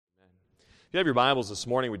If you have your Bibles this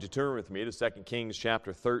morning, would you turn with me to 2 Kings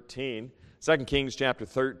chapter 13? 2 Kings chapter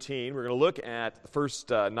 13. We're going to look at the first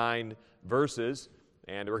 9 verses,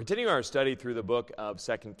 and we're continuing our study through the book of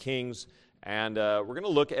 2 Kings, and we're going to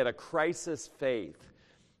look at a crisis faith.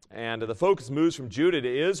 And the focus moves from Judah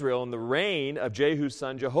to Israel in the reign of Jehu's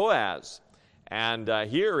son Jehoahaz. And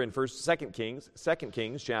here in 2 Kings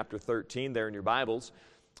chapter 13, there in your Bibles,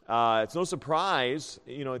 it's no surprise,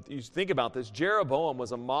 you think about this, Jeroboam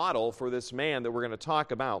was a model for this man that we're going to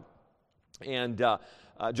talk about. And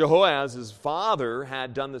Jehoahaz's father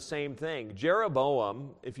had done the same thing.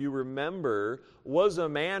 Jeroboam, if you remember, was a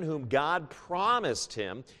man whom God promised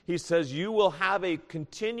him. He says, you will have a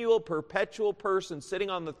continual, perpetual person sitting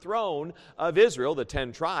on the throne of Israel, the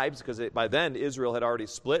 10 tribes, because by then Israel had already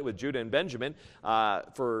split with Judah and Benjamin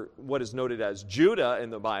for what is noted as Judah in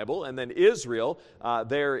the Bible, and then Israel,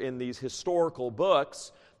 there in these historical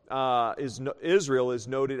books, Israel is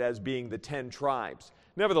noted as being the 10 tribes.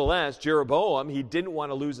 Nevertheless, Jeroboam, he didn't want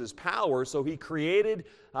to lose his power, so he created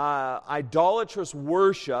idolatrous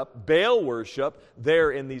worship, Baal worship,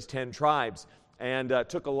 there in these 10 tribes, and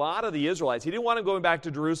took a lot of the Israelites. He didn't want them going back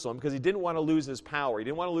to Jerusalem because he didn't want to lose his power. He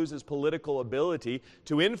didn't want to lose his political ability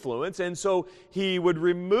to influence, and so he would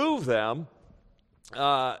remove them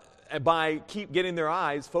by getting their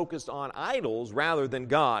eyes focused on idols rather than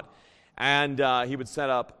God. And he would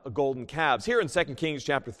set up golden calves. Here in 2 Kings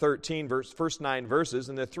chapter 13, first 9 verses,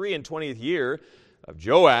 in the 23rd year of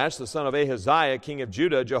Joash, the son of Ahaziah, king of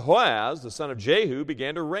Judah, Jehoahaz, the son of Jehu,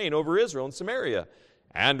 began to reign over Israel and Samaria,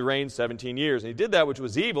 and reigned 17 years. And he did that which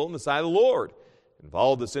was evil in the sight of the Lord, and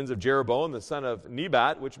followed the sins of Jeroboam, the son of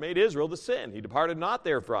Nebat, which made Israel to sin. He departed not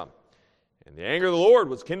therefrom. And the anger of the Lord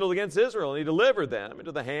was kindled against Israel, and he delivered them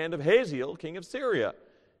into the hand of Hazael, king of Syria,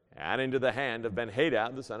 and into the hand of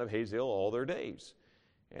Ben-Hadad, the son of Hazael, all their days.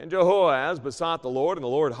 And Jehoahaz besought the Lord, and the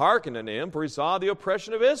Lord hearkened unto him, for he saw the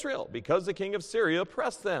oppression of Israel, because the king of Syria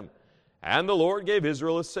oppressed them. And the Lord gave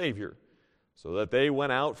Israel a Savior, so that they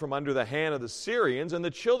went out from under the hand of the Syrians, and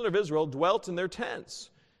the children of Israel dwelt in their tents,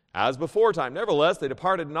 as beforetime. Nevertheless, they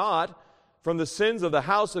departed not from the sins of the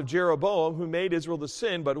house of Jeroboam, who made Israel to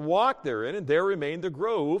sin, but walked therein, and there remained the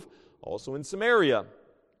grove, also in Samaria.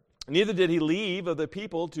 Neither did he leave of the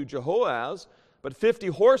people to Jehoahaz, but 50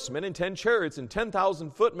 horsemen and 10 chariots and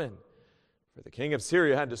 10,000 footmen. For the king of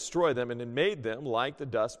Syria had destroyed them and had made them like the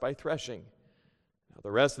dust by threshing. Now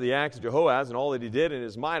the rest of the acts of Jehoahaz and all that he did in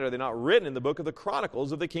his might, are they not written in the book of the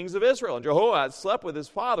Chronicles of the kings of Israel? And Jehoahaz slept with his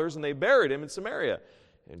fathers, and they buried him in Samaria.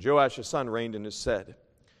 And Joash his son reigned in his stead.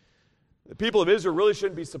 The people of Israel really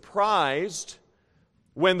shouldn't be surprised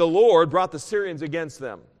when the Lord brought the Syrians against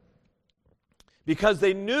them, because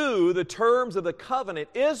they knew the terms of the covenant.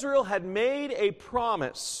 Israel had made a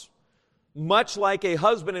promise, much like a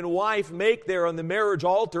husband and wife make there on the marriage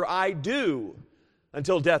altar, I do,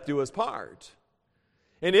 until death do us part.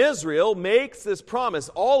 And Israel makes this promise,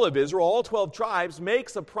 all of Israel, all 12 tribes,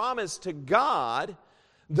 makes a promise to God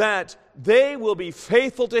that they will be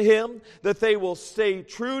faithful to Him, that they will stay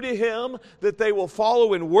true to Him, that they will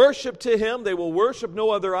follow and worship to Him, they will worship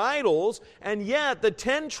no other idols. And yet the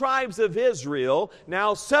 10 tribes of Israel,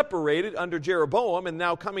 now separated under Jeroboam and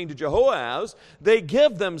now coming to Jehoahaz, they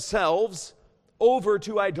give themselves over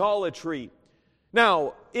to idolatry.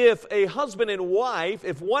 Now, if a husband and wife,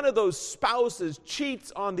 if one of those spouses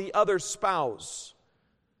cheats on the other spouse,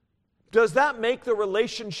 does that make the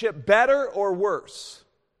relationship better or worse?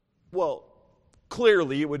 Well,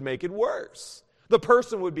 clearly it would make it worse. The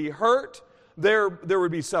person would be hurt. There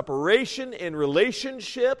would be separation in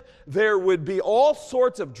relationship. There would be all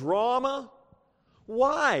sorts of drama.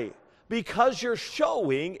 Why? Because you're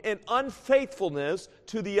showing an unfaithfulness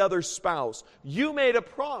to the other spouse. You made a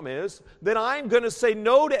promise that I'm going to say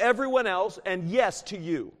no to everyone else and yes to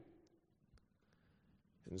you.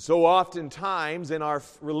 And so oftentimes in our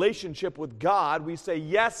relationship with God, we say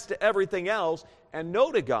yes to everything else and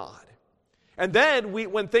no to God. And then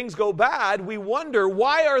when things go bad, we wonder,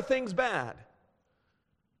 why are things bad?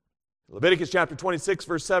 Leviticus chapter 26,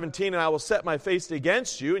 verse 17, and I will set my face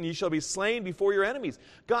against you, and ye shall be slain before your enemies.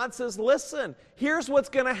 God says, listen, here's what's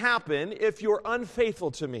going to happen if you're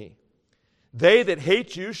unfaithful to me. They that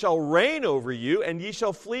hate you shall reign over you, and ye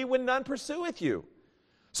shall flee when none pursueth you.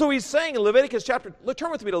 So he's saying in Leviticus chapter,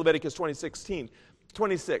 turn with me to Leviticus 2016.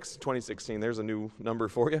 2016, there's a new number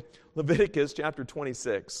for you. Leviticus chapter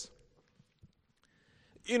 26.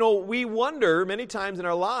 You know, we wonder many times in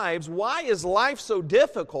our lives, why is life so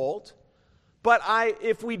difficult? But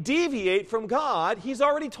if we deviate from God, He's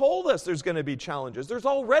already told us there's going to be challenges. There's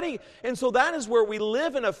already, and so that is where we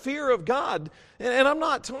live in a fear of God. And I'm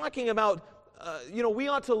not talking about, we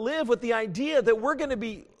ought to live with the idea that we're going to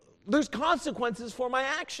be There's consequences for my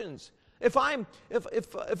actions. If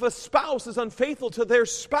a spouse is unfaithful to their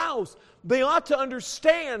spouse, they ought to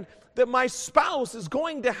understand that my spouse is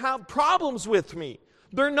going to have problems with me.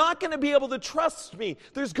 They're not going to be able to trust me.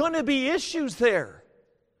 There's going to be issues there.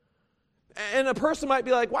 And a person might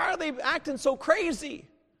be like, why are they acting so crazy?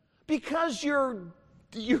 Because you're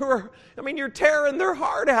tearing their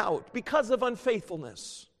heart out because of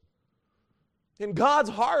unfaithfulness. And God's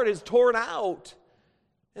heart is torn out.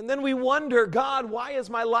 And then we wonder, God, why is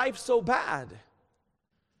my life so bad?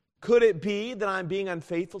 Could it be that I'm being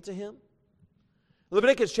unfaithful to Him?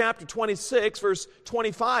 Leviticus chapter 26, verse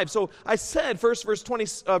 25. So I said, first verse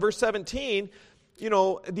 17,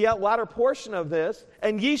 the latter portion of this,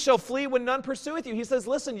 and ye shall flee when none pursueth you. He says,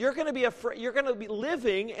 listen, you're going to be afraid, you're going to be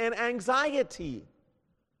living in anxiety.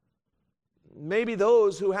 Maybe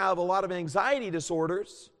those who have a lot of anxiety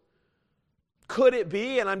disorders. Could it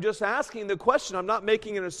be, and I'm just asking the question, I'm not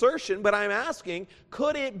making an assertion, but I'm asking,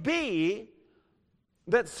 could it be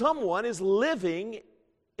that someone is living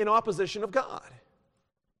in opposition of God?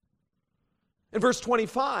 In verse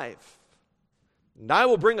 25, and I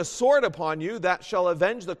will bring a sword upon you that shall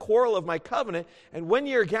avenge the quarrel of my covenant, and when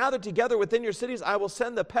ye are gathered together within your cities, I will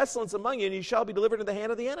send the pestilence among you, and ye shall be delivered into the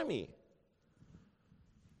hand of the enemy.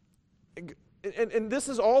 And this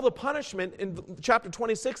is all the punishment in chapter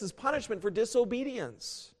 26 is punishment for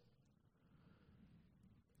disobedience.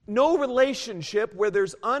 No relationship where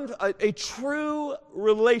there's a true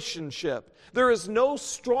relationship. There is no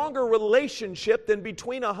stronger relationship than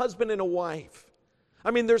between a husband and a wife.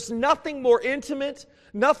 I mean, there's nothing more intimate,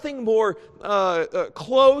 nothing more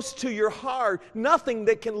close to your heart, nothing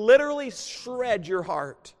that can literally shred your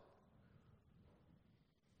heart.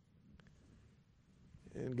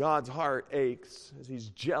 And God's heart aches as He's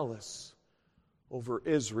jealous over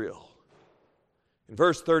Israel. In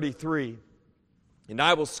verse 33, and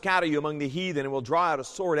I will scatter you among the heathen, and will draw out a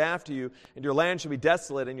sword after you, and your land shall be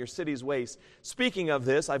desolate, and your cities waste. Speaking of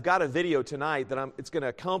this, I've got a video tonight that it's going to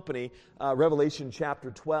accompany Revelation chapter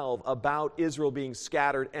 12 about Israel being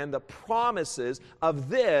scattered and the promises of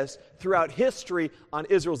this throughout history on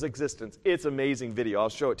Israel's existence. It's an amazing video. I'll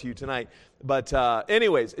show it to you tonight. But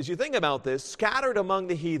anyways, as you think about this, scattered among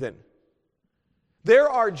the heathen, there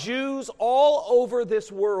are Jews all over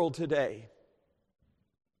this world today.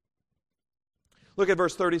 Look at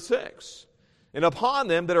verse 36. And upon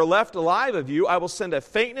them that are left alive of you, I will send a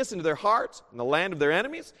faintness into their hearts in the land of their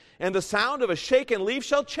enemies, and the sound of a shaken leaf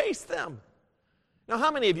shall chase them. Now,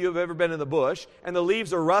 how many of you have ever been in the bush, and the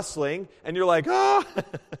leaves are rustling, and you're like, oh,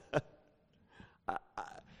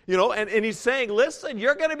 and he's saying, listen,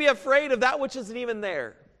 you're going to be afraid of that which isn't even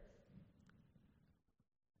there.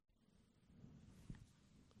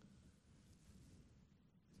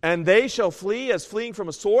 And they shall flee as fleeing from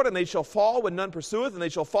a sword, and they shall fall when none pursueth, and they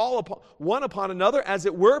shall fall one upon another, as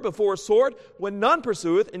it were before a sword, when none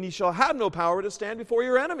pursueth, and ye shall have no power to stand before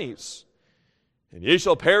your enemies. And ye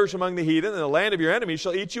shall perish among the heathen, and the land of your enemies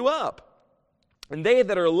shall eat you up. And they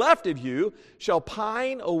that are left of you shall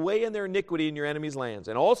pine away in their iniquity in your enemies' lands,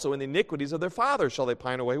 and also in the iniquities of their fathers shall they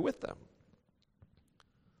pine away with them.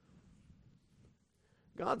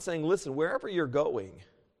 God's saying, listen, wherever you're going,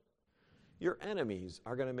 your enemies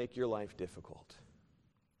are going to make your life difficult.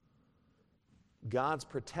 God's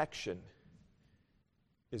protection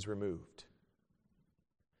is removed.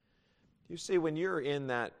 You see, when you're in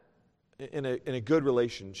a good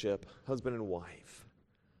relationship, husband and wife,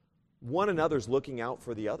 one another's looking out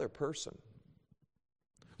for the other person,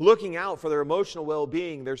 looking out for their emotional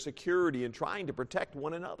well-being, their security, and trying to protect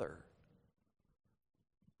one another.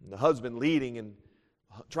 And the husband leading and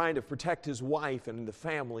trying to protect his wife and the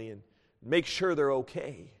family and make sure they're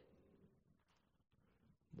okay.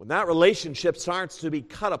 When that relationship starts to be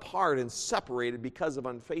cut apart and separated because of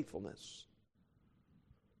unfaithfulness,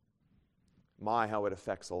 my, how it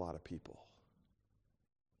affects a lot of people.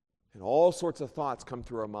 And all sorts of thoughts come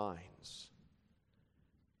through our minds.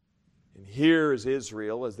 And here is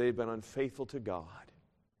Israel as they've been unfaithful to God.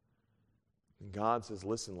 And God says,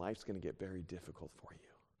 listen, life's going to get very difficult for you.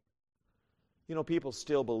 You know, people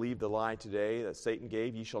still believe the lie today that Satan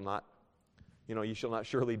gave, you shall not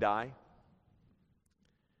surely die.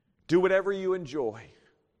 Do whatever you enjoy,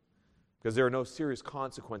 because there are no serious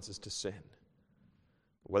consequences to sin.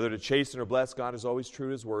 Whether to chasten or bless, God is always true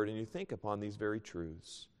to His word, and you think upon these very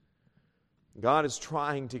truths. God is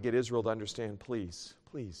trying to get Israel to understand, please,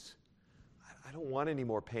 I don't want any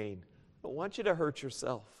more pain. I don't want you to hurt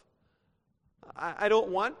yourself. I don't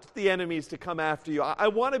want the enemies to come after you. I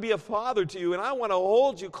want to be a father to you, and I want to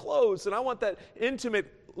hold you close, and I want that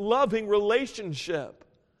intimate, loving relationship.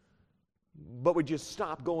 But would you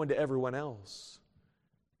stop going to everyone else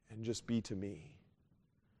and can just be to me.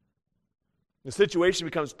 The situation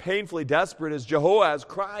becomes painfully desperate as Jehoahaz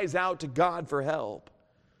cries out to God for help,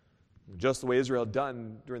 just the way Israel had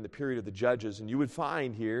done during the period of the judges. And you would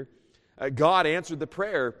find here, God answered the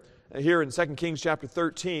prayer here in 2 Kings chapter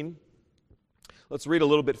 13. Let's read a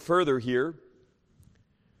little bit further here.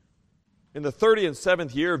 In the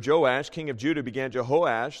 37th year of Joash, king of Judah, began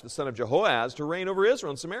Jehoash, the son of Jehoahaz, to reign over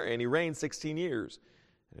Israel and Samaria, and he reigned 16 years.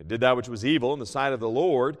 And he did that which was evil in the sight of the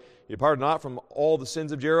Lord. He departed not from all the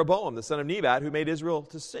sins of Jeroboam, the son of Nebat, who made Israel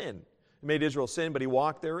to sin. He made Israel sin, but he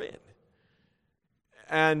walked therein.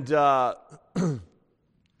 And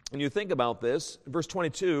you think about this, verse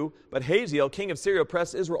 22, but Hazael, king of Syria,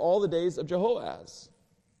 oppressed Israel all the days of Jehoahaz.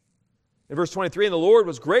 In verse 23, and the Lord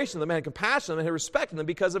was gracious to them and had compassion on them and had respect for them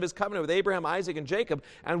because of his covenant with Abraham, Isaac, and Jacob,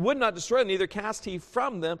 and would not destroy them, neither cast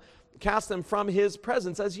them from his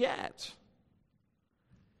presence as yet.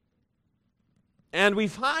 And we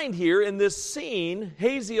find here in this scene,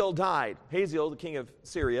 Hazael died. Hazael, the king of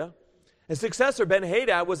Syria. His successor,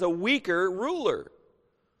 Ben-Hadad, was a weaker ruler.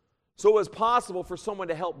 So it was possible for someone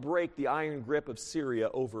to help break the iron grip of Syria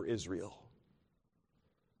over Israel.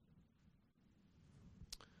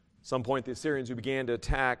 At some point, the Assyrians who began to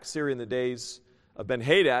attack Syria in the days of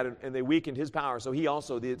Ben-Hadad, and they weakened his power. So he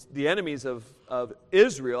also, the enemies of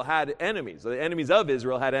Israel had enemies. The enemies of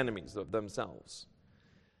Israel had enemies of themselves.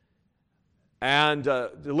 And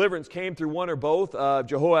deliverance came through one or both of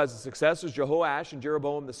Jehoahaz's successors, Jehoash and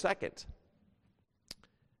Jeroboam II.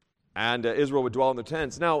 And Israel would dwell in the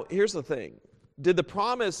tents. Now, here's the thing. Did the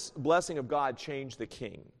promised blessing of God change the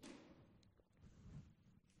king?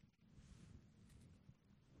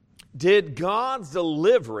 Did God's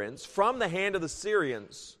deliverance from the hand of the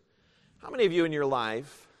Syrians, how many of you in your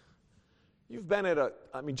life, you've been at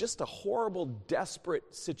just a horrible,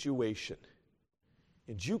 desperate situation,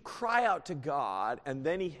 and you cry out to God, and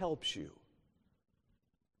then he helps you.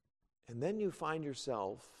 And then you find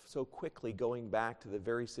yourself so quickly going back to the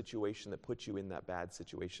very situation that put you in that bad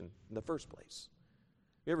situation in the first place.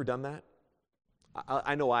 You ever done that?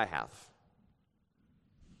 I know I have.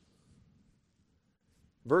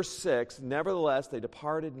 Verse 6, nevertheless, they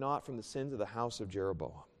departed not from the sins of the house of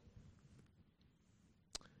Jeroboam.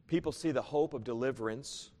 People see the hope of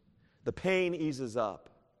deliverance. The pain eases up.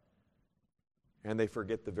 And they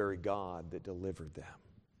forget the very God that delivered them.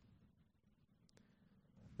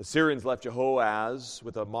 The Syrians left Jehoahaz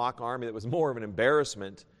with a mock army that was more of an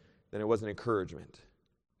embarrassment than it was an encouragement.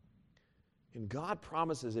 And God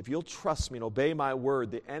promises, if you'll trust me and obey my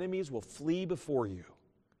word, the enemies will flee before you.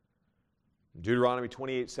 Deuteronomy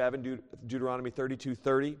 28:7, Deuteronomy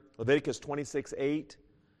 32:30, Leviticus 26:8.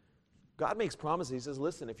 God makes promises. He says,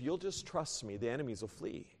 listen, if you'll just trust me, the enemies will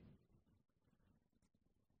flee.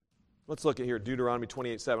 Let's look at here, Deuteronomy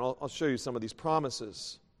 28:7. I'll show you some of these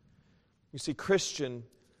promises. You see, Christian,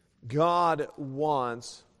 God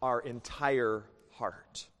wants our entire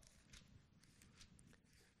heart.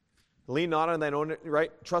 Lean not on thine own,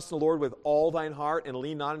 right? Trust in the Lord with all thine heart and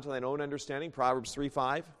lean not into thine own understanding, Proverbs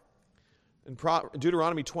 3:5. In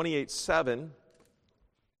Deuteronomy 28:7,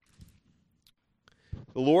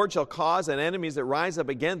 the Lord shall cause thine enemies that rise up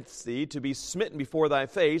against thee to be smitten before thy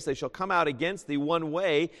face. They shall come out against thee one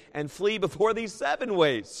way and flee before thee 7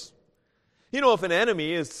 ways. You know, if an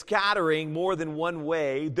enemy is scattering more than one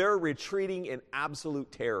way, they're retreating in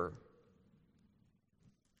absolute terror.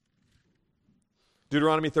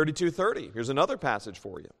 Deuteronomy 32:30. Here's another passage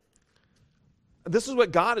for you. This is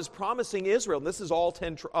what God is promising Israel. And this is all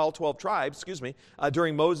 12 tribes,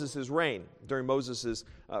 during Moses' reign, during Moses'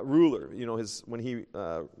 ruler, when he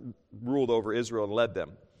ruled over Israel and led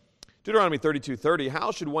them. Deuteronomy 32:30, how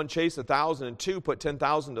should one chase 1,000 and two put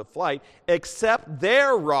 10,000 to flight, except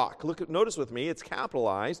their rock? Notice with me, it's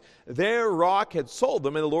capitalized. Their rock had sold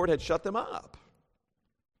them, and the Lord had shut them up.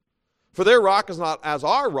 For their rock is not as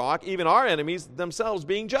our rock, even our enemies themselves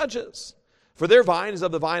being judges. For their vine is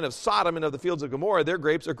of the vine of Sodom and of the fields of Gomorrah. Their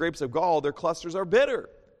grapes are grapes of gall. Their clusters are bitter.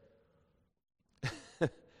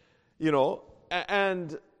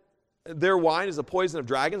 And their wine is the poison of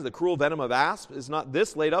dragons, the cruel venom of asps. Is not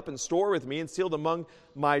this laid up in store with me and sealed among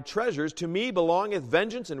my treasures? To me belongeth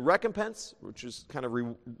vengeance and recompense, which is kind of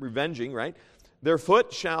revenging, right? Their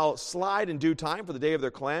foot shall slide in due time, for the day of their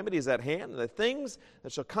calamity is at hand, and the things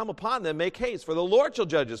that shall come upon them make haste. For the Lord shall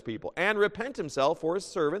judge his people, and repent himself for his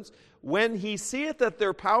servants, when he seeth that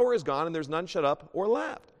their power is gone, and there's none shut up or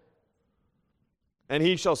left. And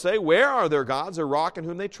he shall say, where are their gods, their rock in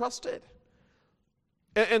whom they trusted?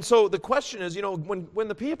 And so the question is, when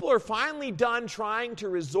the people are finally done trying to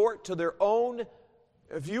resort to their own,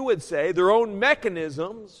 if you would say, their own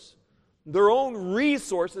mechanisms, their own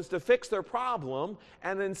resources to fix their problem,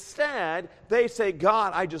 and instead they say,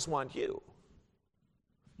 God, I just want you.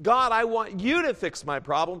 God, I want you to fix my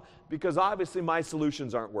problem because obviously my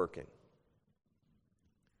solutions aren't working.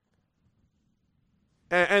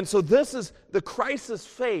 And so this is the crisis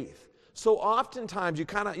faith. So oftentimes you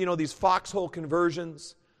kind of, these foxhole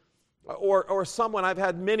conversions, or someone I've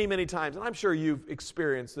had many, many times, and I'm sure you've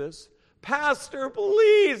experienced this. Pastor,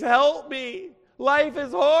 please help me. Life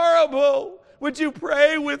is horrible. Would you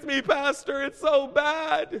pray with me, Pastor? It's so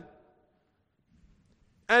bad.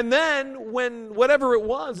 And then when whatever it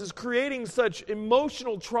was is creating such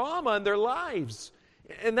emotional trauma in their lives,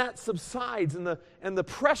 and that subsides and the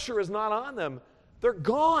pressure is not on them, they're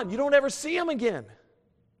gone. You don't ever see them again.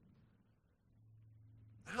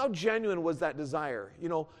 How genuine was that desire?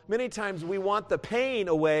 Many times we want the pain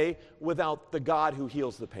away without the God who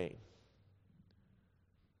heals the pain.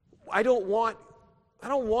 I don't want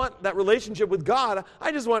that relationship with God.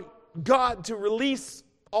 I just want God to release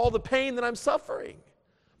all the pain that I'm suffering.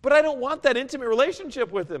 But I don't want that intimate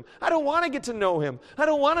relationship with Him. I don't want to get to know Him. I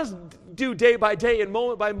don't want to do day by day and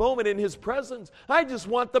moment by moment in His presence. I just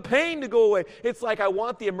want the pain to go away. It's like I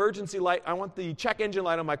want the emergency light, I want the check engine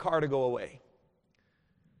light on my car to go away.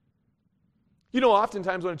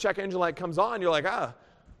 Oftentimes when a check engine light comes on, you're like,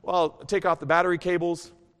 take off the battery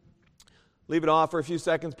cables, leave it off for a few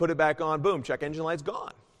seconds, put it back on, boom, check engine light's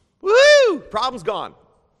gone. Woo! Problem's gone.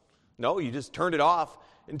 No, you just turned it off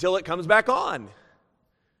until it comes back on.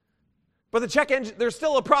 But the check engine, there's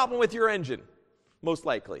still a problem with your engine, most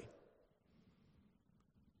likely.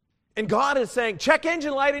 And God is saying, check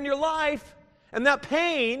engine light in your life, and that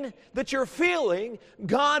pain that you're feeling,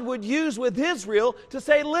 God would use with Israel to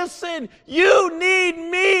say, listen, you need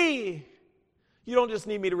me. You don't just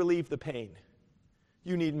need me to relieve the pain.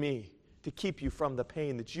 You need me to keep you from the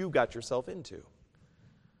pain that you got yourself into.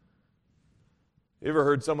 You ever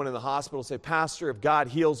heard someone in the hospital say, Pastor, if God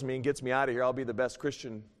heals me and gets me out of here, I'll be the best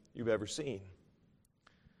Christian you've ever seen.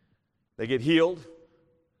 They get healed,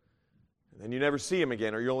 and then you never see him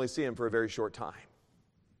again, or you only see him for a very short time.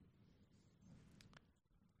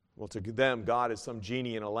 Well, to them, God is some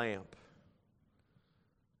genie in a lamp,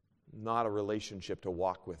 not a relationship to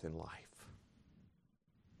walk with in life.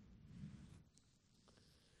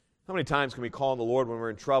 How many times can we call on the Lord when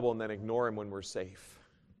we're in trouble and then ignore Him when we're safe?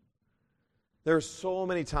 There are so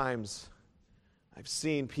many times I've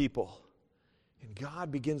seen people, and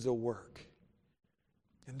God begins to work.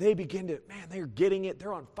 And they begin to, they're getting it.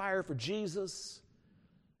 They're on fire for Jesus.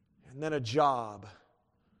 And then a job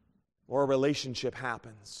or a relationship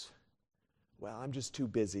happens. Well, I'm just too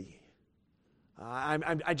busy.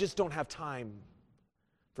 I just don't have time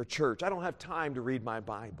for church. I don't have time to read my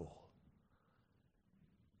Bible.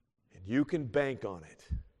 And you can bank on it.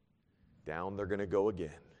 Down they're going to go again.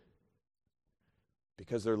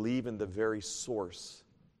 Because they're leaving the very source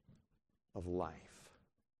of life.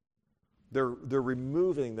 They're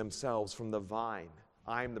removing themselves from the vine.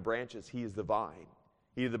 I am the branches, He is the vine.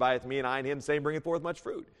 He that abideth me and I in Him, same bringeth forth much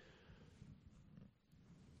fruit.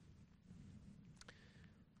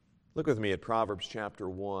 Look with me at Proverbs chapter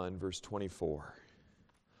 1, verse 24.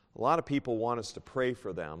 A lot of people want us to pray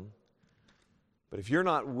for them, but if you're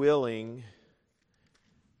not willing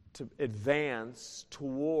to advance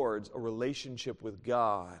towards a relationship with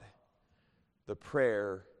God, the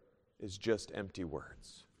prayer is just empty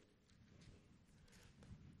words.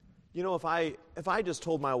 If I just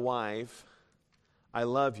told my wife, I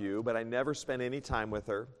love you, but I never spent any time with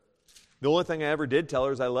her, the only thing I ever did tell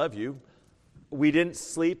her is I love you. We didn't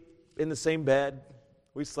sleep in the same bed.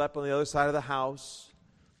 We slept on the other side of the house.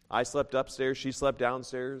 I slept upstairs, she slept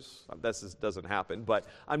downstairs. This doesn't happen, but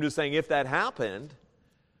I'm just saying if that happened,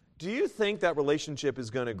 do you think that relationship is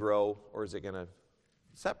going to grow, or is it going to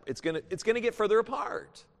it's going to get further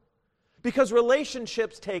apart? Because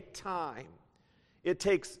relationships take time. It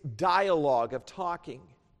takes dialogue of talking.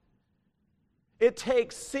 It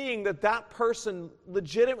takes seeing that person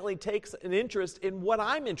legitimately takes an interest in what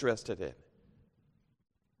I'm interested in.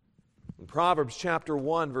 In Proverbs chapter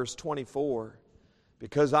 1, verse 24,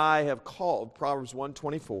 because I have called, Proverbs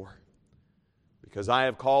 1:24, because I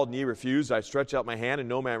have called and ye refused, I stretch out my hand and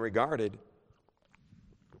no man regarded.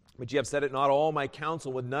 But ye have said it not all my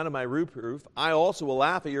counsel with none of my reproof. I also will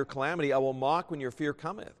laugh at your calamity. I will mock when your fear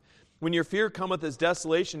cometh. When your fear cometh as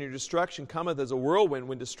desolation, your destruction cometh as a whirlwind,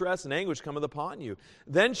 when distress and anguish cometh upon you.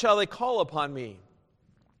 Then shall they call upon me.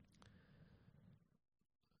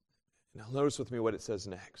 Now notice with me what it says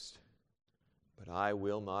next. But I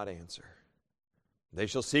will not answer. They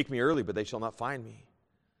shall seek me early, but they shall not find me.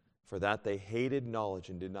 For that they hated knowledge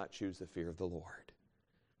and did not choose the fear of the Lord.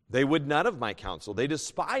 They would none of my counsel. They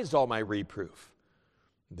despised all my reproof.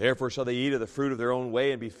 Therefore shall they eat of the fruit of their own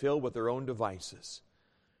way and be filled with their own devices.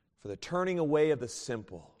 For the turning away of the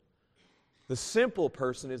simple. The simple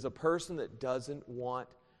person is a person that doesn't want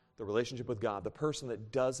the relationship with God. The person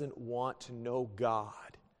that doesn't want to know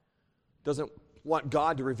God. Doesn't want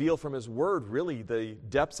God to reveal from His Word really the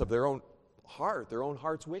depths of their own heart, their own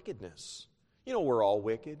heart's wickedness. You know, we're all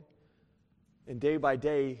wicked. And day by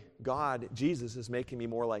day, God, Jesus, is making me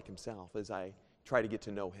more like Himself as I try to get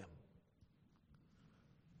to know Him.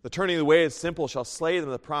 The turning of the way is simple shall slay them,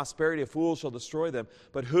 the prosperity of fools shall destroy them.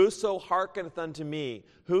 But whoso hearkeneth unto me,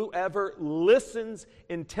 whoever listens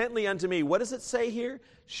intently unto me, what does it say here?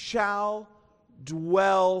 Shall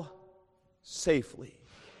dwell safely,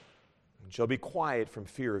 and shall be quiet from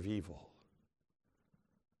fear of evil.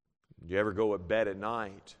 Do you ever go to bed at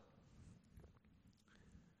night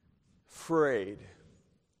afraid,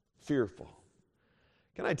 fearful?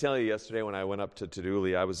 Can I tell you, yesterday when I went up to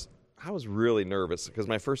Tuduli, I was really nervous because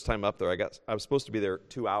my first time up there, I was supposed to be there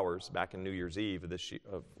 2 hours back in New Year's Eve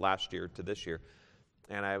of last year to this year,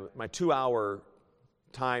 and my 2-hour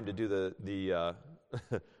time to do the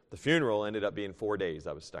the funeral ended up being 4 days.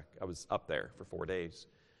 I was up there for 4 days,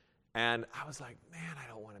 and I was like, man, I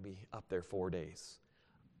don't want to be up there 4 days.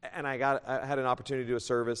 And I had an opportunity to do a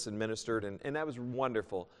service and ministered, and that was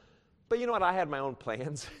wonderful. But you know what? I had my own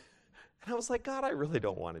plans, and I was like, God, I really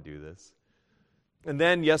don't want to do this. And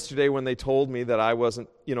then yesterday when they told me that I wasn't,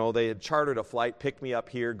 they had chartered a flight, picked me up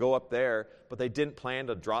here, go up there, but they didn't plan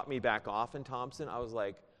to drop me back off in Thompson, I was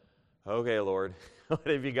like, okay, Lord, what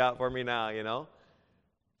have you got for me now,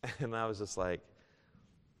 And I was just like,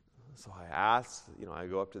 so I asked, I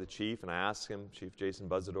go up to the chief and I asked him, Chief Jason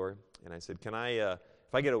Buzzador, and I said, can I, if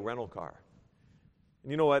I get a rental car?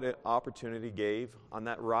 And you know what an opportunity gave? On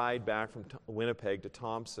that ride back from Winnipeg to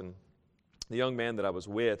Thompson, the young man that I was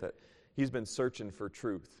with, he's been searching for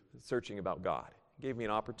truth, searching about God. He gave me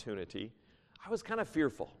an opportunity. I was kind of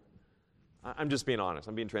fearful. I'm just being honest.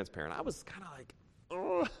 I'm being transparent. I was kind of like,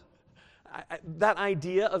 that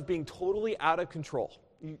idea of being totally out of control.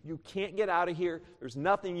 You can't get out of here. There's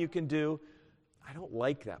nothing you can do. I don't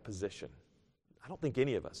like that position. I don't think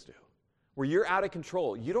any of us do. Where you're out of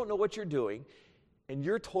control. You don't know what you're doing, and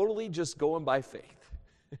you're totally just going by faith.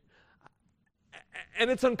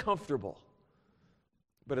 And it's uncomfortable.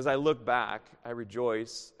 But as I look back, I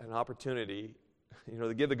rejoice at an opportunity,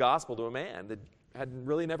 to give the gospel to a man that had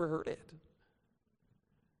really never heard it.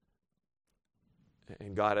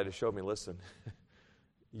 And God had to show me, listen,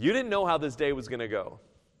 you didn't know how this day was going to go.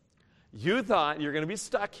 You thought you're going to be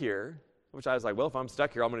stuck here, which I was like, well, if I'm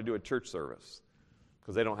stuck here, I'm going to do a church service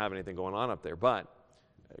because they don't have anything going on up there. But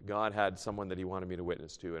God had someone that He wanted me to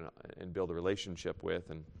witness to and build a relationship with.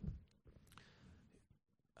 And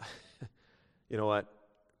you know what?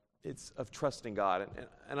 It's of trusting God.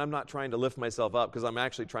 And I'm not trying to lift myself up because I'm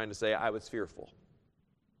actually trying to say I was fearful.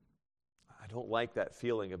 I don't like that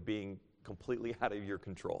feeling of being completely out of your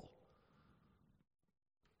control.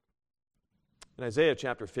 In Isaiah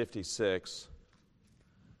chapter 55,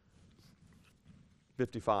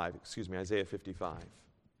 Isaiah 55.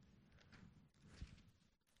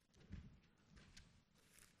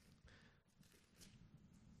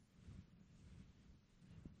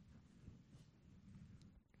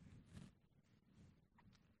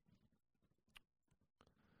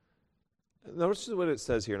 Notice what it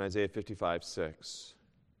says here in Isaiah 55:6.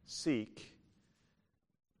 Seek,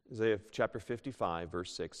 Isaiah chapter 55,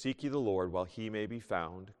 verse 6. Seek ye the Lord while He may be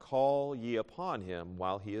found. Call ye upon Him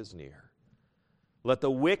while He is near. Let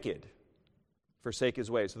the wicked forsake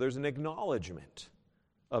his way. So there's an acknowledgement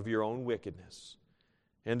of your own wickedness.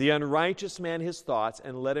 And the unrighteous man his thoughts,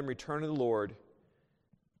 and let him return to the Lord,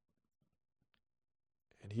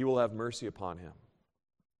 and He will have mercy upon him.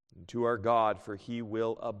 And to our God, for He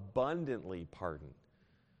will abundantly pardon.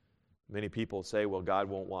 Many people say, well, God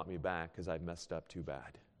won't want me back because I've messed up too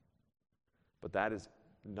bad. But that is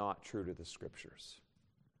not true to the Scriptures.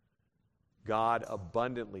 God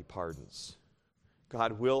abundantly pardons.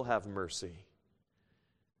 God will have mercy.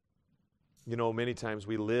 Many times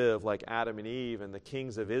we live like Adam and Eve, and the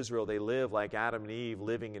kings of Israel, they live like Adam and Eve,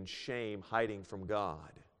 living in shame, hiding from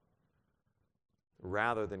God.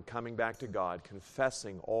 Rather than coming back to God,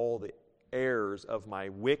 confessing all the errors of my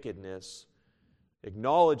wickedness,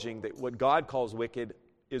 acknowledging that what God calls wicked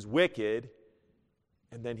is wicked,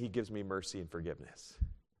 and then He gives me mercy and forgiveness.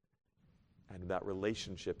 And that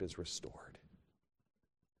relationship is restored.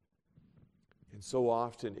 And so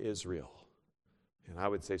often Israel, and I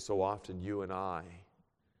would say so often you and I,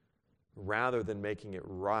 rather than making it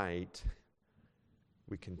right,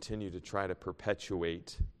 we continue to try to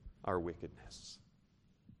perpetuate our wickedness.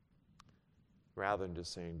 rather than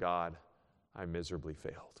just saying, God, I miserably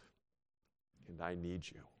failed, and I need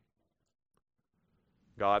you.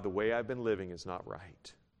 God, the way I've been living is not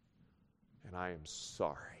right, and I am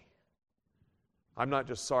sorry. I'm not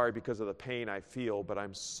just sorry because of the pain I feel, but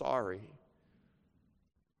I'm sorry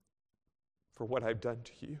for what I've done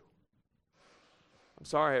to you. I'm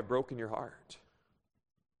sorry I've broken your heart.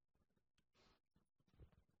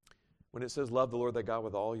 When it says love the Lord thy God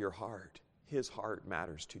with all your heart, His heart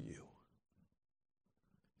matters to you.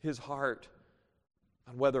 His heart,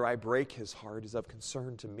 and whether I break His heart, is of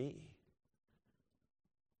concern to me.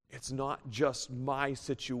 It's not just my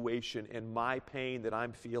situation and my pain that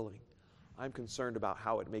I'm feeling. I'm concerned about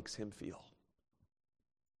how it makes Him feel.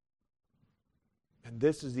 And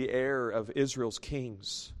this is the error of Israel's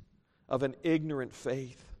kings, of an ignorant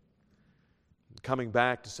faith. Coming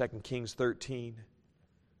back to 2 Kings 13,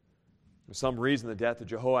 for some reason the death of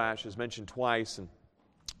Jehoash is mentioned twice in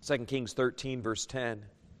 2 Kings 13, verse 10.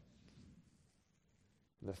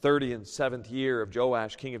 In the 37th year of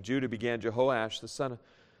Joash, king of Judah, began Jehoash, the son of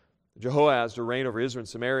Jehoahaz, to reign over Israel and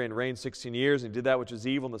Samaria, and reigned 16 years. And he did that which was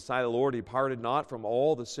evil in the sight of the Lord. He departed not from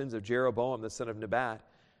all the sins of Jeroboam, the son of Nebat,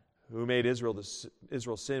 who made Israel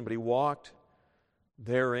sin, but he walked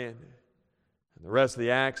therein. And the rest of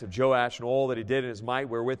the acts of Joash and all that he did in his might,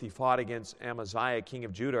 wherewith he fought against Amaziah, king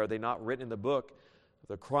of Judah, are they not written in the book of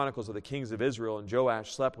the Chronicles of the kings of Israel? And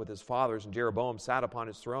Joash slept with his fathers, and Jeroboam sat upon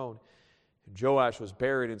his throne. And Joash was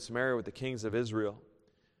buried in Samaria with the kings of Israel.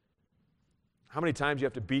 How many times do you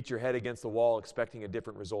have to beat your head against the wall expecting a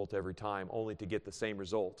different result every time, only to get the same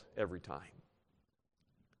result every time?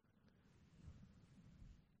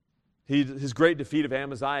 His great defeat of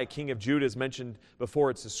Amaziah, king of Judah, is mentioned before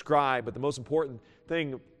it's described, but the most important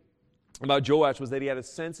thing about Joash was that he had a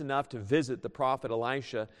sense enough to visit the prophet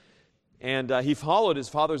Elisha, and he followed his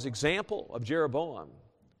father's example of Jeroboam.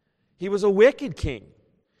 He was a wicked king.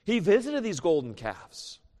 He visited these golden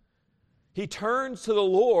calves. He turns to the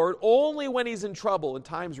Lord only when he's in trouble and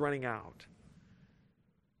time's running out.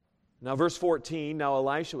 Now, verse 14, now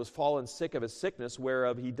Elisha was fallen sick of a sickness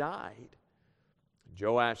whereof he died.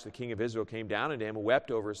 Joash, the king of Israel, came down unto him and wept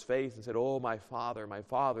over his face and said, O my father,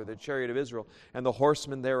 the chariot of Israel, and the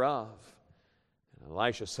horsemen thereof. And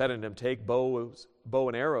Elisha said unto him, Take bow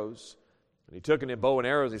and arrows. And he took unto him bow and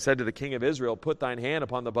arrows. He said to the king of Israel, Put thine hand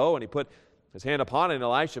upon the bow. And he put his hand upon it, and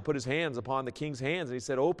Elisha put his hands upon the king's hands. And he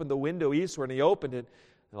said, Open the window eastward. And he opened it.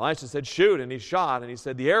 And Elisha said, Shoot. And he shot. And he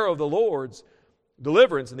said, The arrow of the Lord's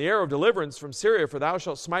deliverance, and the arrow of deliverance from Syria, for thou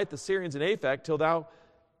shalt smite the Syrians in Aphek till thou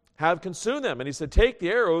have consumed them. And he said, Take the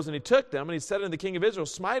arrows. And he took them. And he said unto the king of Israel,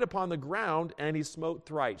 Smite upon the ground. And he smote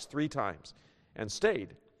thrice, 3 times, and stayed.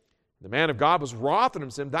 The man of God was wroth at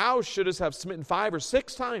him, saying, Thou shouldest have smitten 5 or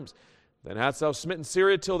 6 times. Then hadst thou smitten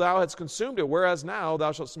Syria till thou hadst consumed it, whereas now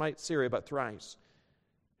thou shalt smite Syria but thrice.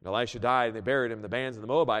 And Elisha died, and they buried him. The bands of the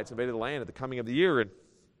Moabites invaded the land at the coming of the year. And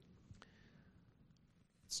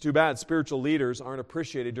it's too bad spiritual leaders aren't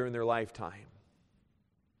appreciated during their lifetime.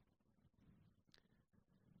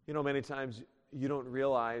 You know, many times you don't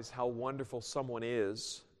realize how wonderful someone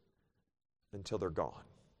is until they're gone.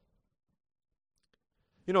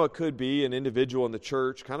 You know, it could be an individual in the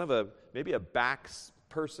church, kind of maybe a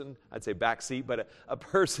person, I'd say backseat, but a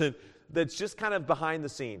person that's just kind of behind the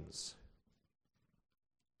scenes.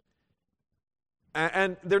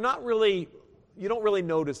 And they're not really, you don't really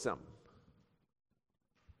notice them.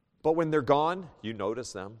 But when they're gone, you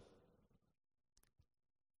notice them.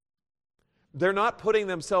 They're not putting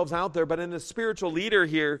themselves out there, but in the spiritual leader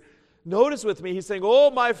here, notice with me, he's saying,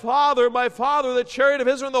 Oh, my father, the chariot of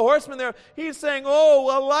Israel and the horsemen there. He's saying, Oh,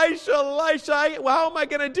 Elisha, how am I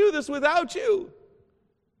going to do this without you?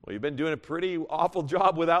 Well, you've been doing a pretty awful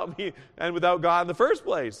job without me and without God in the first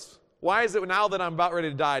place. Why is it now that I'm about ready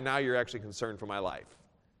to die, now you're actually concerned for my life?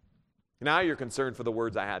 Now you're concerned for the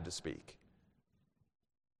words I had to speak.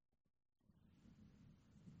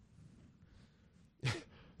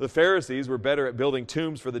 The Pharisees were better at building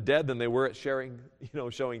tombs for the dead than they were at showing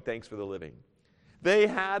thanks for the living. They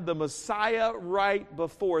had the Messiah right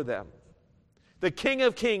before them. The King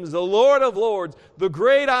of Kings, the Lord of Lords, the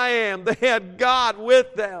great I Am. They had God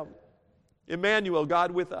with them. Emmanuel, God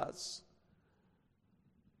with us.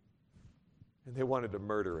 And they wanted to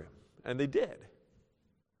murder him. And they did.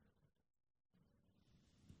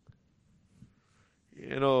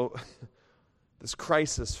 You know, this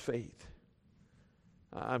crisis faith.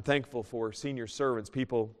 I'm thankful for senior servants,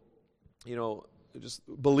 people, just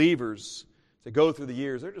believers that go through the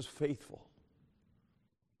years. They're just faithful.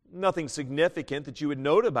 Nothing significant that you would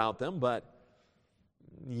note about them, but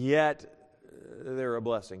yet they're a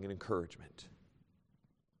blessing and encouragement.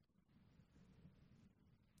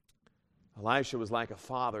 Elisha was like a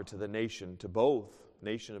father to the nation, to both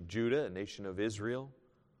nation of Judah and nation of Israel.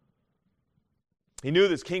 He knew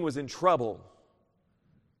this king was in trouble.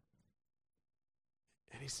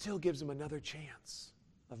 And he still gives him another chance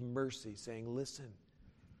of mercy, saying, listen,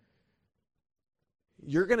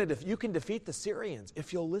 you can defeat the Syrians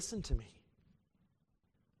if you'll listen to me.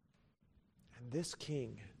 And this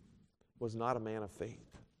king was not a man of faith.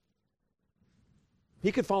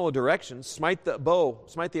 He could follow directions, smite the bow,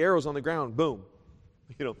 smite the arrows on the ground, boom.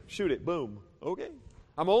 Shoot it, boom. Okay.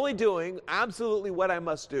 I'm only doing absolutely what I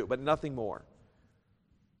must do, but nothing more.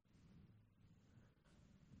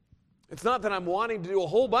 It's not that I'm wanting to do a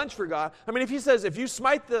whole bunch for God. I mean, if he says, if you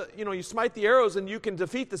smite the arrows and you can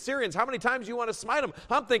defeat the Syrians, how many times do you want to smite them?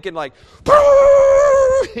 I'm thinking like,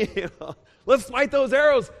 let's smite those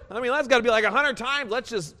arrows. I mean, that's got to be like 100 times. Let's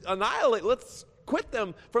just annihilate. Let's quit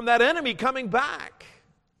them from that enemy coming back.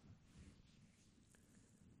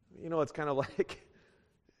 It's kind of like,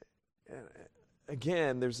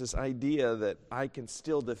 again, there's this idea that I can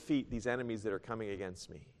still defeat these enemies that are coming against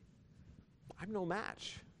me. I'm no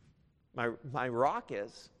match. My rock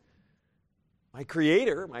is. My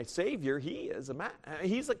Creator, my Savior,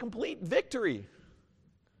 He's a complete victory.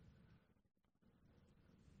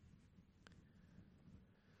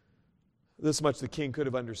 This much the king could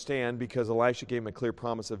have understood because Elisha gave him a clear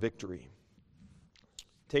promise of victory.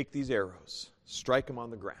 Take these arrows, strike them on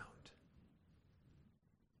the ground.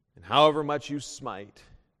 And however much you smite,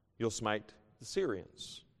 you'll smite the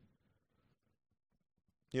Syrians.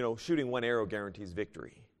 Shooting one arrow guarantees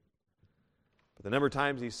victory. But the number of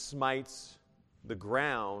times he smites the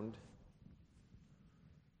ground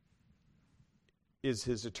is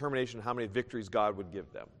his determination of how many victories God would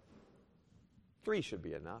give them. 3 should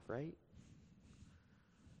be enough, right?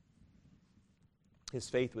 His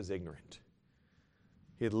faith was ignorant.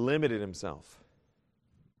 He had limited himself.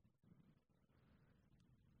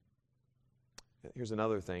 Here's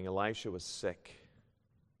another thing. Elisha was sick.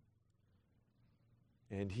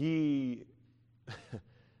 And he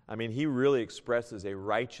really expresses a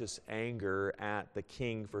righteous anger at the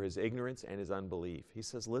king for his ignorance and his unbelief. He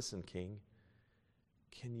says, listen, king,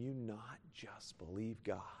 can you not just believe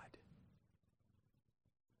God?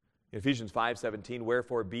 In Ephesians 5:17,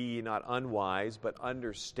 wherefore be ye not unwise, but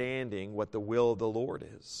understanding what the will of the Lord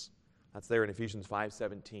is. That's there in Ephesians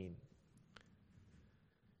 5:17.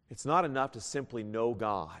 It's not enough to simply know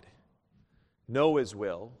God, know His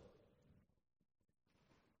will,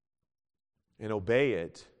 and obey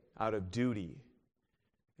it out of duty.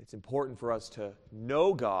 It's important for us to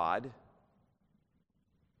know God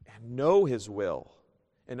and know His will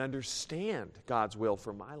and understand God's will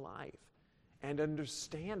for my life and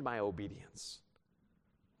understand my obedience.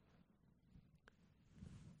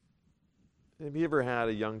 Have you ever had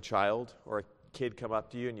a young child or a kid come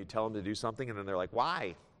up to you and you tell them to do something and then they're like,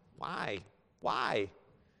 why? Why? Why?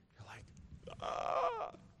 You're like,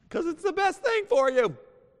 because it's the best thing for you.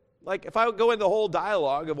 Like, if I go into the whole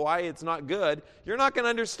dialogue of why it's not good, you're not going to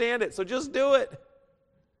understand it, so just do it.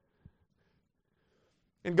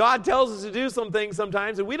 And God tells us to do some things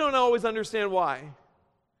sometimes, and we don't always understand why.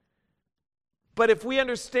 But if we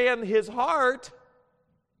understand His heart,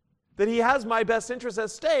 that He has my best interest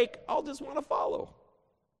at stake, I'll just want to follow.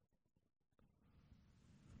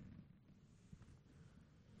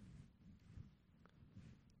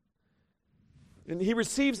 And he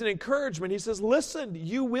receives an encouragement. He says, listen,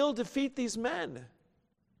 you will defeat these men.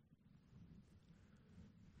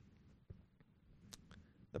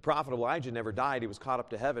 The prophet Elijah never died. He was caught up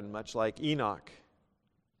to heaven, much like Enoch.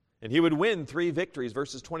 And he would win 3 victories,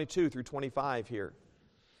 verses 22 through 25 here.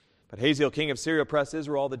 But Hazael, king of Syria, oppressed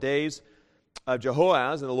Israel all the days of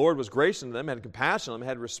Jehoahaz, and the Lord was gracious to them, had compassion on them,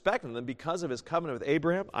 had respect on them, because of His covenant with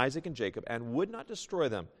Abraham, Isaac, and Jacob, and would not destroy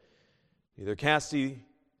them. Neither cast He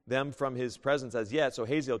them from His presence as yet. So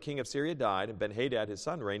Hazael, king of Syria, died, and Ben-Hadad, his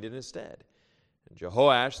son, reigned in his stead. And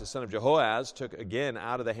Jehoash, the son of Jehoahaz, took again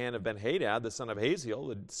out of the hand of Ben-Hadad, the son of Hazael,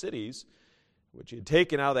 the cities, which he had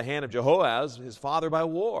taken out of the hand of Jehoahaz, his father, by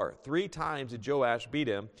war. 3 times did Joash beat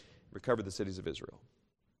him, recovered the cities of Israel.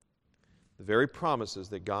 The very promises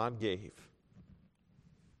that God gave.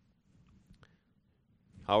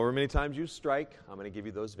 However many times you strike, I'm going to give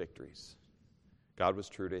you those victories. God was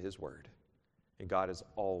true to His word. And God is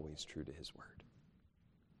always true to His word.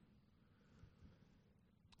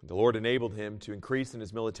 The Lord enabled him to increase in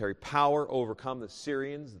his military power, overcome the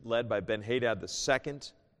Syrians, led by Ben-Hadad II.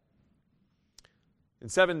 In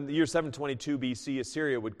the year 722 BC,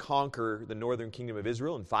 Assyria would conquer the northern kingdom of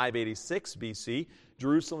Israel. In 586 BC,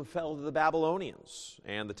 Jerusalem fell to the Babylonians,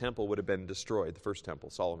 and the temple would have been destroyed, the first temple,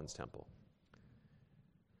 Solomon's temple.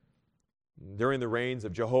 During the reigns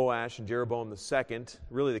of Jehoash and Jeroboam II,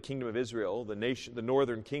 really the kingdom of Israel, the nation, the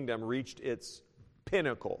northern kingdom, reached its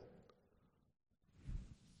pinnacle.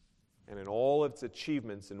 And in all its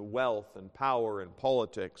achievements in wealth and power and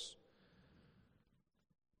politics,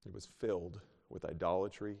 it was filled with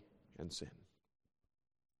idolatry and sin.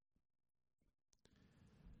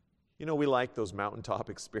 You know, we like those mountaintop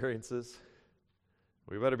experiences.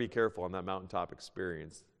 We better be careful on that mountaintop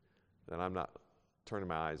experience that I'm not turning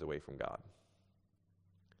my eyes away from God.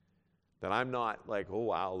 That I'm not like, oh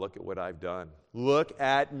wow, look at what I've done. Look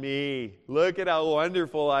at me. Look at how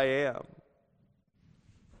wonderful I am.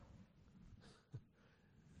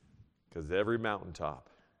 Because every mountaintop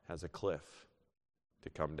has a cliff to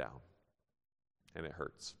come down. And it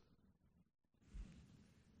hurts.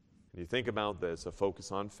 And you think about this, a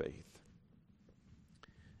focus on faith.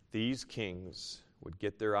 These kings would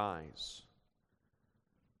get their eyes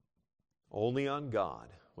only on God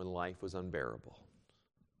when life was unbearable.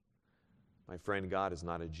 My friend, God is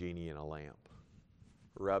not a genie in a lamp.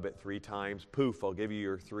 Rub it 3 times, poof, I'll give you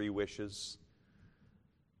your 3 wishes.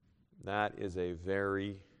 That is a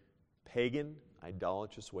very pagan,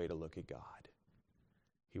 idolatrous way to look at God.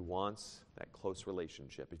 He wants that close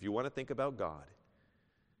relationship. If you want to think about God,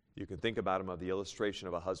 you can think about him of the illustration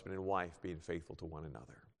of a husband and wife being faithful to one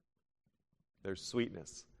another. There's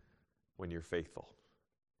sweetness when you're faithful.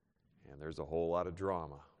 And there's a whole lot of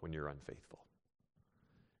drama when you're unfaithful.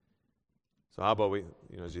 So how about we,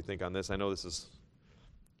 as you think on this, I know this is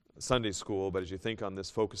Sunday school, but as you think on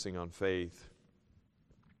this, focusing on faith,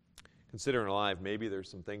 consider in our life, maybe there's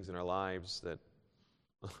some things in our lives that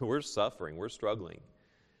we're suffering, we're struggling.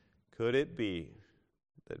 Could it be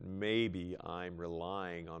that maybe I'm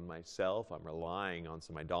relying on myself, I'm relying on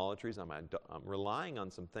some idolatries, I'm relying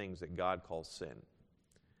on some things that God calls sin.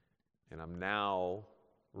 And I'm now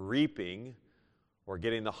reaping or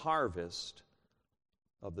getting the harvest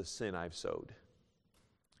of the sin I've sowed.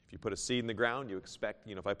 If you put a seed in the ground, you expect,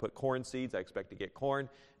 if I put corn seeds, I expect to get corn.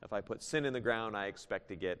 If I put sin in the ground, I expect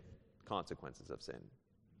to get consequences of sin.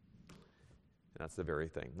 And that's the very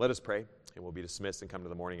thing. Let us pray, and we'll be dismissed and come to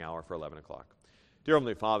the morning hour for 11 o'clock. Dear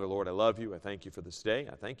Heavenly Father, Lord, I love you. I thank you for this day.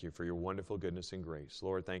 I thank you for your wonderful goodness and grace.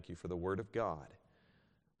 Lord, thank you for the Word of God.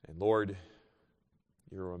 And Lord,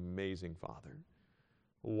 you're an amazing Father,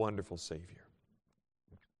 a wonderful Savior.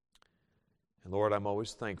 And Lord, I'm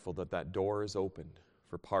always thankful that that door is opened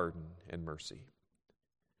for pardon and mercy.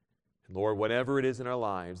 And Lord, whatever it is in our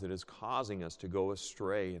lives that is causing us to go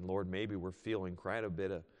astray, and Lord, maybe we're feeling quite a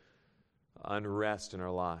bit of unrest in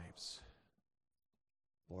our lives.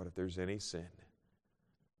 Lord, if there's any sin,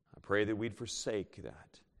 I pray that we'd forsake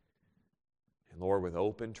that. And Lord, with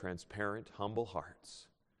open, transparent, humble hearts,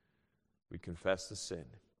 we'd confess the sin.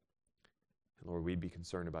 And Lord, we'd be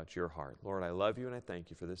concerned about your heart. Lord, I love you and I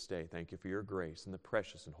thank you for this day. Thank you for your grace. In the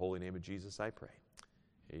precious and holy name of Jesus, I pray.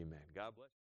 Amen. God bless you.